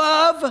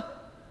 Love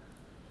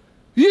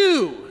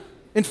you.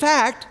 In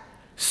fact,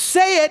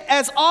 say it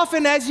as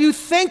often as you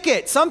think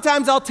it.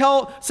 Sometimes I'll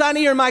tell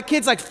Sonny or my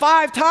kids like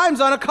 5 times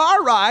on a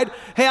car ride,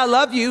 hey, I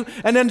love you.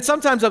 And then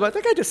sometimes I'll go, I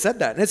think I just said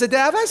that. And I said,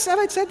 Dad, have I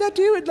said that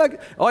to you? It's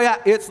like, oh yeah,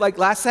 it's like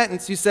last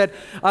sentence you said,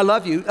 I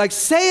love you. Like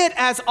say it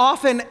as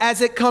often as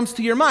it comes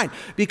to your mind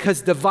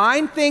because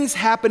divine things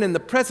happen in the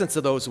presence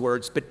of those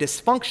words, but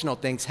dysfunctional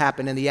things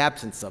happen in the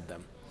absence of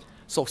them.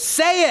 So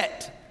say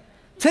it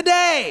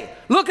today.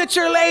 Look at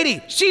your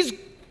lady. She's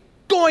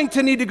going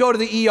to need to go to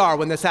the ER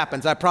when this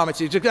happens, I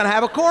promise you. You're going to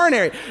have a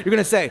coronary. You're going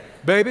to say,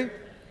 baby.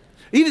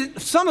 Even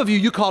some of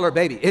you call her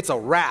baby. It's a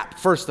rap,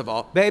 first of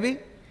all. Baby.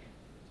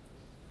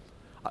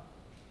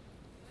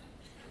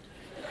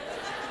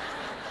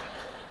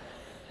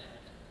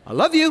 I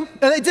love you.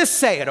 And just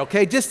say it,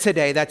 okay? Just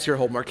today, that's your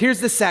homework. Here's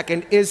the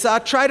second is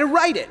try to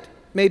write it.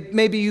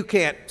 Maybe you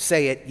can't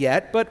say it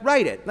yet, but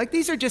write it. Like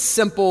these are just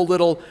simple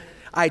little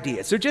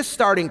ideas. They're just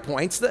starting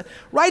points.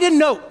 Write a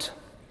note.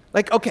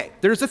 Like, okay,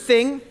 there's a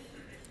thing.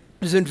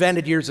 It was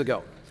invented years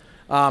ago.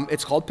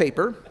 It's called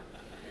paper.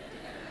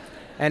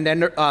 And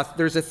then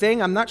there's a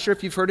thing, I'm not sure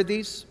if you've heard of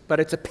these, but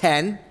it's a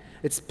pen.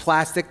 It's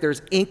plastic,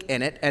 there's ink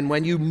in it, and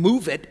when you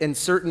move it in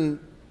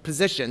certain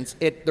positions,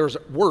 there's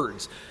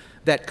words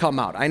that come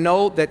out. I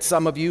know that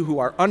some of you who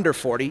are under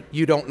 40,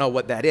 you don't know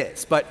what that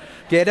is, but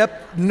get a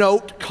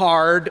note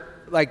card,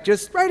 like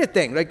just write a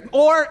thing.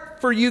 Or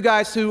for you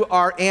guys who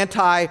are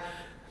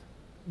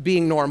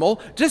being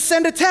normal, just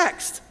send a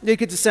text. You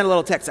could just send a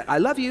little text. I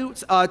love you.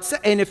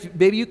 And if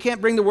maybe you can't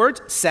bring the words,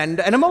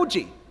 send an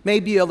emoji.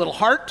 Maybe a little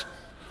heart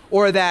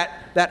or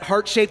that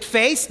heart-shaped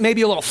face.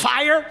 Maybe a little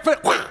fire.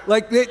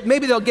 Like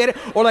maybe they'll get it.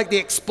 Or like the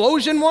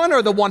explosion one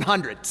or the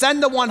 100.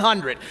 Send the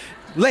 100.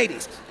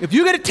 Ladies, if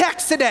you get a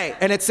text today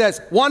and it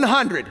says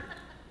 100,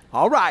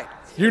 all right,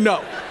 you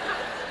know.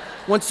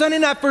 When Sonny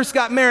and I first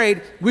got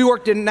married, we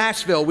worked in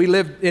Nashville. We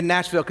lived in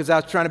Nashville because I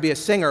was trying to be a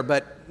singer,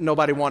 but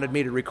nobody wanted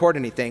me to record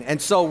anything,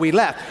 and so we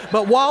left.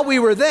 But while we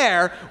were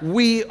there,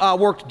 we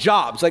worked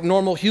jobs, like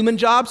normal human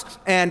jobs,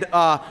 and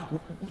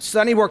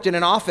Sonny worked in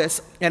an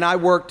office, and I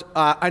worked,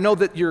 I know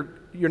that you're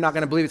not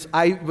going to believe this,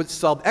 I would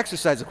sell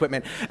exercise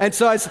equipment, and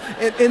so I was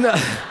in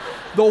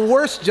the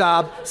worst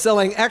job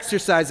selling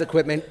exercise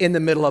equipment in the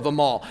middle of a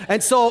mall.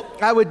 And so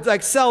I would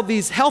like sell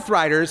these health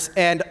riders,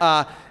 and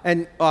I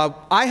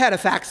had a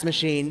fax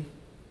machine,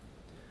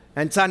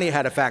 and Sonny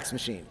had a fax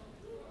machine.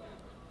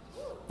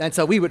 And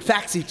so we would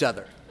fax each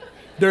other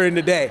during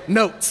the day,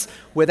 notes,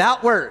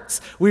 without words.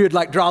 We would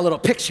like draw little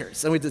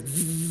pictures, and we'd just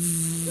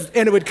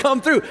and it would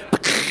come through.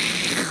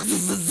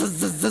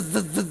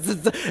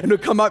 And it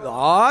would come up,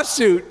 oh,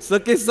 shoot, it's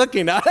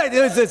looking.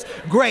 It was just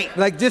great.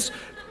 Like, just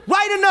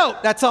write a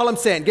note. That's all I'm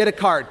saying. Get a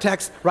card,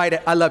 text, write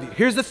it. I love you.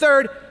 Here's the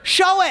third.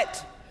 Show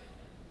it.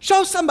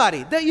 Show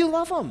somebody that you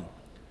love them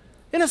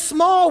in a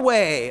small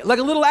way, like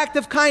a little act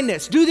of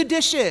kindness. Do the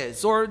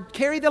dishes or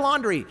carry the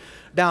laundry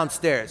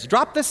downstairs.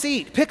 Drop the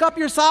seat. Pick up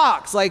your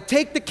socks. Like,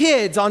 take the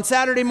kids on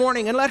Saturday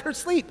morning and let her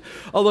sleep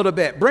a little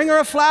bit. Bring her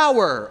a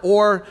flower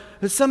or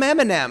some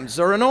M&Ms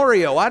or an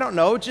Oreo. I don't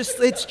know.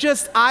 It's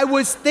just, I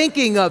was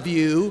thinking of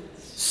you.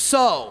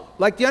 So,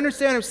 like, do you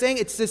understand what I'm saying?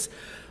 It's this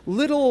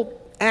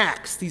little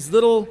acts, these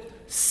little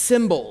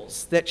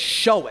symbols that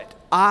show it.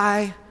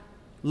 I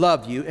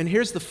love you. And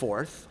here's the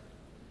fourth.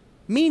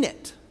 Mean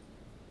it.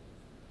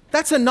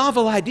 That's a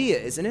novel idea,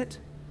 isn't it?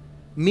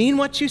 Mean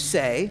what you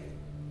say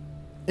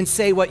and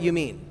say what you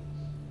mean.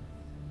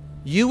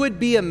 You would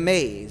be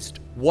amazed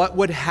what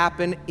would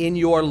happen in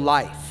your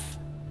life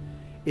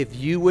if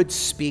you would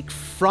speak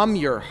from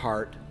your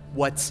heart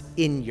what's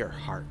in your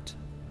heart.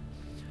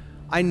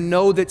 I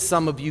know that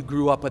some of you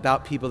grew up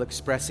without people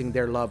expressing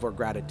their love or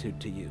gratitude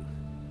to you.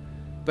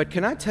 But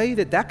can I tell you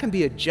that can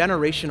be a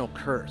generational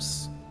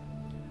curse?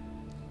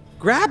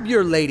 Grab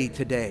your lady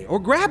today or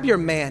grab your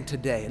man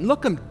today and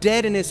look him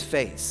dead in his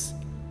face.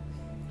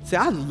 Say,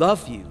 I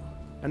love you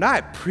and I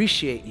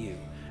appreciate you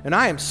and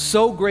I am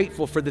so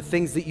grateful for the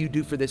things that you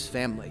do for this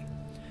family.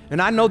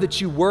 And I know that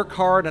you work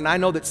hard and I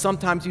know that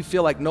sometimes you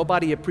feel like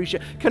nobody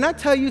appreciates. Can I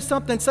tell you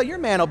something? So your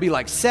man will be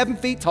like 7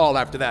 feet tall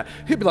after that.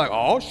 He'll be like,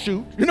 oh,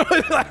 shoot.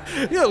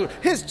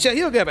 His chest,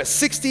 he'll have a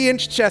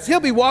 60-inch chest. He'll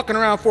be walking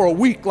around for a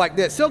week like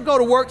this. He'll go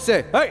to work,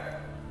 say, hey,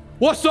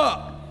 what's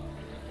up?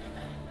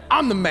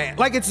 I'm the man.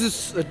 Like,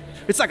 it's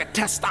like a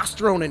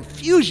testosterone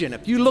infusion.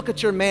 If you look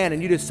at your man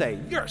and you just say,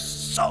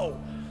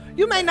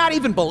 you may not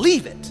even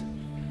believe it.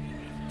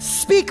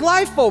 Speak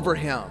life over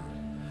him.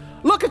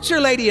 Look at your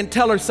lady and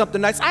tell her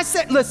something nice. I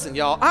said, listen,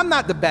 y'all, I'm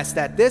not the best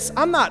at this.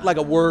 I'm not like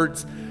a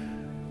words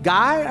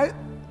guy.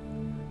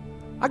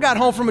 I got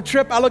home from a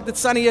trip. I looked at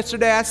Sunny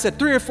yesterday. I said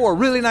 3 or 4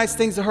 really nice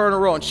things to her in a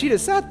row, and she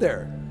just sat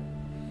there.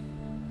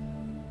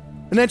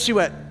 And then she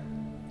went,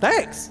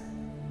 thanks.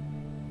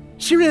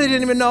 She really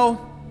didn't even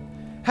know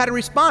how to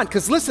respond.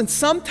 Because listen,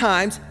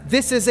 sometimes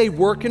this is a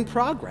work in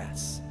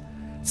progress.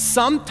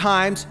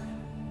 Sometimes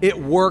it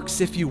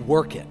works if you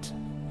work it.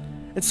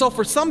 And so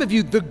for some of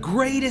you, the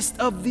greatest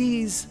of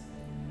these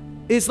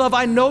is love.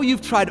 I know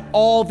you've tried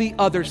all the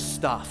other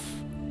stuff,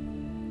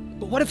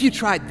 but what if you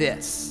tried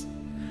this?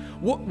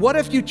 What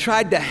if you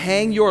tried to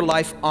hang your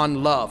life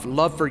on love?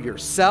 Love for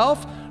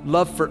yourself,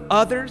 love for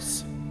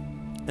others,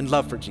 and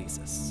love for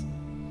Jesus.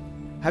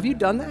 Have you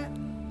done that?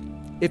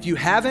 If you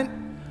haven't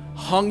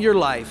hung your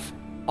life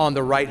on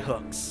the right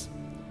hooks,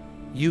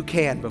 you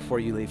can before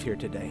you leave here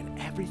today, and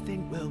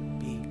everything will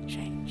be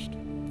changed.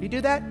 If you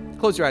do that,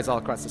 close your eyes all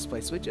across this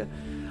place, would you?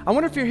 I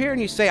wonder if you're here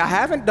and you say, I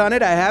haven't done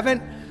it. I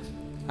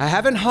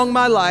haven't hung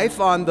my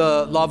life on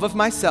the love of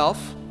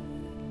myself.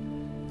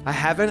 I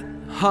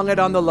haven't hung it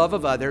on the love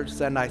of others,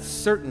 and I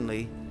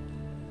certainly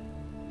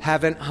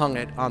haven't hung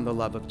it on the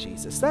love of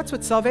Jesus. That's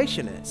what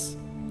salvation is.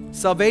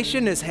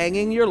 Salvation is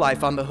hanging your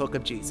life on the hook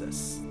of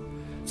Jesus.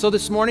 So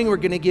this morning, we're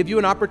going to give you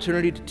an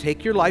opportunity to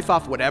take your life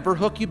off whatever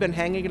hook you've been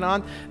hanging it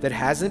on that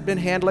hasn't been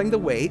handling the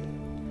weight,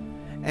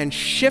 and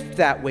shift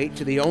that weight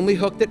to the only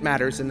hook that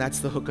matters, and that's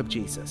the hook of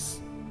Jesus.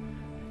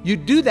 You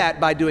do that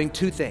by doing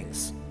 2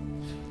 things: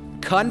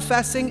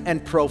 confessing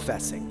and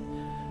professing.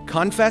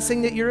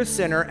 Confessing that you're a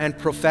sinner and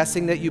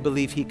professing that you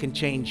believe he can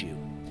change you.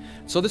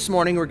 So this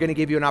morning, we're going to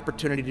give you an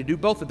opportunity to do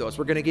both of those.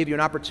 We're going to give you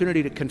an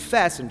opportunity to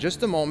confess in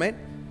just a moment.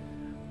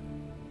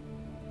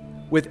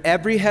 With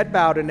every head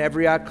bowed and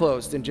every eye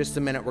closed, in just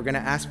a minute, we're going to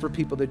ask for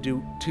people to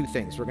do 2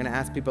 things. We're going to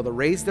ask people to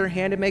raise their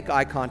hand and make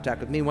eye contact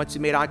with me. Once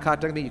you made eye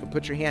contact with me, you can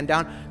put your hand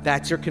down.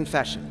 That's your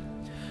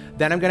confession.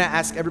 Then I'm going to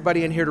ask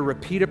everybody in here to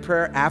repeat a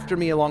prayer after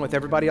me along with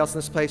everybody else in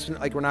this place.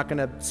 Like, we're not going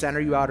to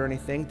center you out or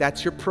anything.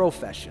 That's your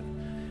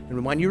profession.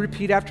 And when you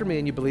repeat after me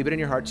and you believe it in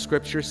your heart,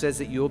 Scripture says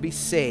that you will be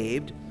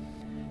saved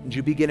and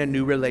you begin a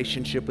new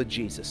relationship with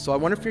Jesus. So I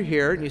wonder if you're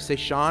here and you say,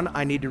 Sean,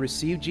 I need to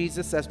receive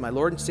Jesus as my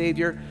Lord and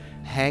Savior,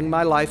 hang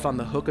my life on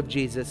the hook of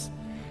Jesus.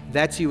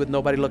 That's you with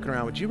nobody looking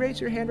around. Would you raise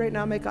your hand right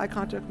now, make eye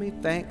contact with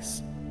me?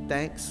 Thanks,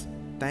 thanks,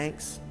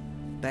 thanks,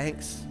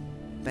 thanks,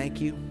 thank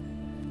you,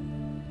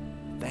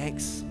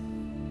 thanks,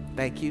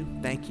 thank you,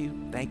 thank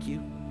you, thank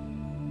you,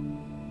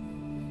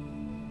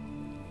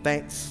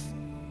 thanks.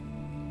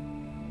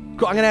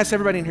 Cool. I'm going to ask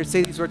everybody in here,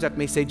 say these words after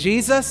me. Say,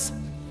 Jesus,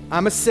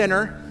 I'm a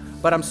sinner,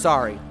 but I'm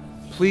sorry.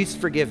 Please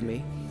forgive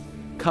me.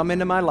 Come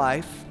into my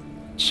life.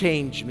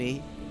 Change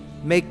me.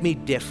 Make me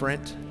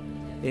different.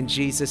 In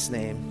Jesus'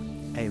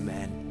 name,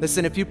 amen.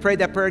 Listen, if you prayed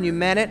that prayer and you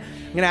meant it,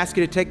 I'm going to ask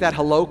you to take that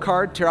hello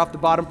card, tear off the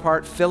bottom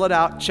part, fill it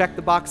out, check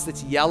the box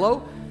that's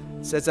yellow.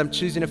 It says, I'm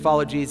choosing to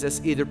follow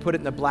Jesus. Either put it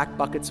in the black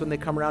buckets when they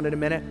come around in a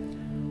minute,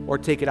 or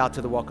take it out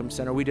to the Welcome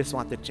Center. We just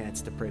want the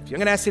chance to pray for you. I'm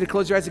going to ask you to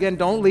close your eyes again.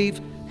 Don't leave.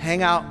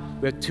 Hang out.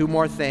 We have 2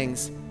 more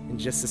things in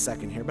just a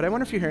second here. But I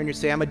wonder if you're here and you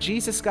say, I'm a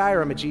Jesus guy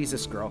or I'm a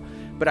Jesus girl.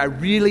 but I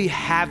really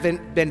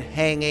haven't been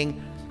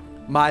hanging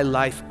my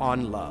life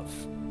on love.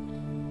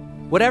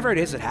 Whatever it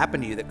is that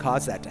happened to you that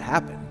caused that to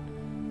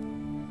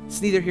happen,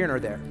 it's neither here nor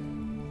there.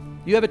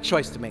 You have a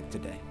choice to make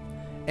today.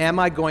 Am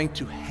I going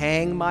to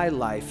hang my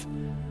life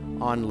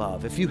on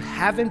love? If you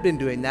haven't been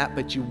doing that,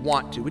 but you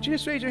want to, would you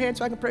just raise your hand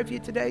so I can pray for you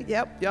today?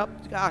 Yep.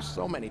 Gosh,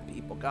 so many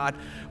people, God,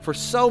 for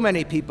so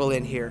many people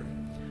in here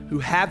who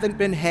haven't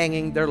been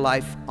hanging their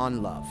life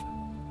on love.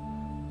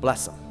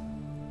 Bless them.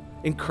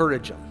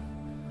 Encourage them.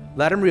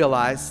 Let them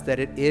realize that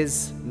it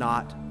is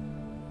not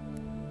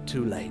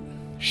too late.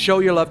 Show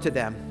your love to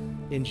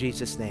them. In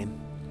Jesus' name,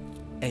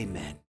 amen.